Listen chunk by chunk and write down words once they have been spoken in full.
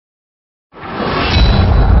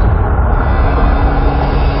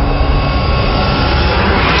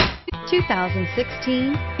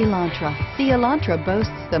2016 Elantra. The Elantra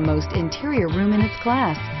boasts the most interior room in its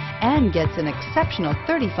class and gets an exceptional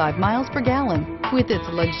 35 miles per gallon. With its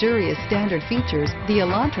luxurious standard features, the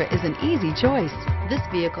Elantra is an easy choice. This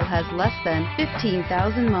vehicle has less than 15,000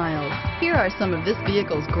 miles. Here are some of this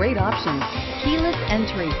vehicle's great options: keyless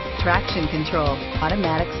entry, traction control,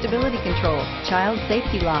 automatic stability control, child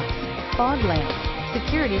safety locks, fog lamps,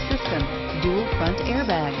 security system, dual front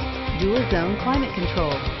airbags, dual zone climate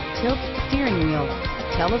control, tilt steering wheel,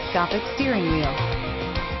 telescopic steering wheel.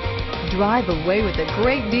 Drive away with a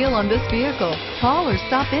great deal on this vehicle. Call or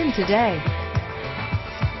stop in today.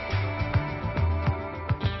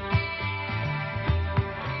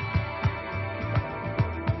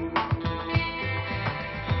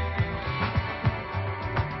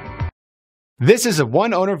 This is a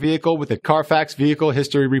one-owner vehicle with a Carfax Vehicle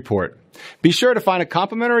History Report. Be sure to find a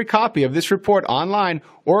complimentary copy of this report online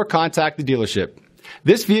or contact the dealership.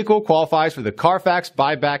 This vehicle qualifies for the Carfax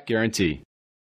Buyback Guarantee.